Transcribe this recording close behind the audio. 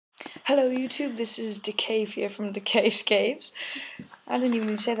Hello YouTube, this is Decave here from Decave's Caves. I didn't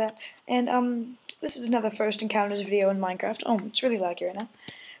even say that. And this is another first encounters video in Minecraft. Oh, it's really laggy right now.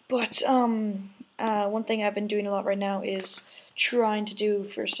 But one thing I've been doing a lot right now is trying to do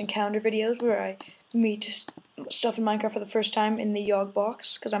first encounter videos where I meet stuff in Minecraft for the first time in the Yog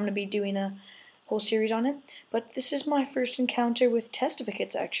box, because I'm going to be doing a whole series on it. But this is my first encounter with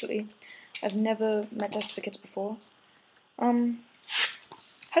Testificates, actually. I've never met Testificates before.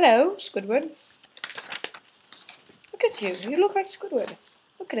 Hello, Squidward. Look at you. You look like Squidward.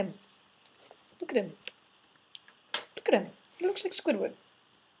 Look at him. Look at him. Look at him. He looks like Squidward.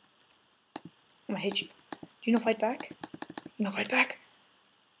 I'm gonna hit you. Do you know fight back? You know fight back?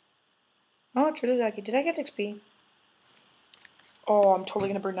 Oh, it's really lucky. Did I get XP? Oh, I'm totally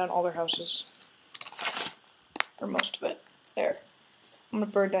gonna burn down all their houses. Or most of it. There. I'm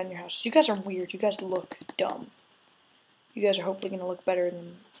gonna burn down your house. You guys are weird. You guys look dumb. You guys are hopefully going to look better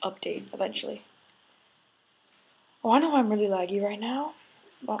in the update eventually. Oh, I know I'm really laggy right now.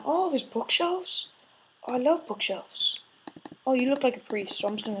 Oh, there's bookshelves. Oh, I love bookshelves. Oh, you look like a priest, so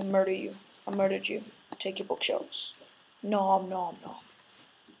I'm just going to murder you. I murdered you. Take your bookshelves. Nom, nom, nom.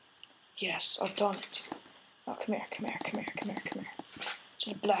 Yes, I've done it. Oh, come here, come here, come here, come here, come here. Is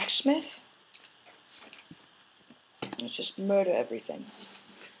it a blacksmith? Let's just murder everything.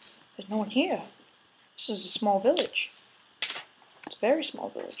 There's no one here. This is a small village. It's a very small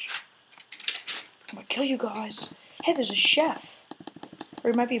village. I'm gonna kill you guys. Hey, there's a chef.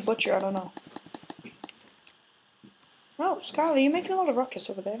 Or he might be a butcher, I don't know. Oh, Skylar, you're making a lot of ruckus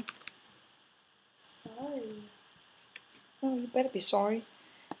over there. Sorry. Oh, you better be sorry.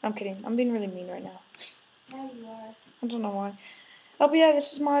 I'm kidding. I'm being really mean right now. Yeah, you are. I don't know why. Oh, but yeah,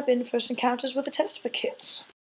 this is my first encounters with the Testificates.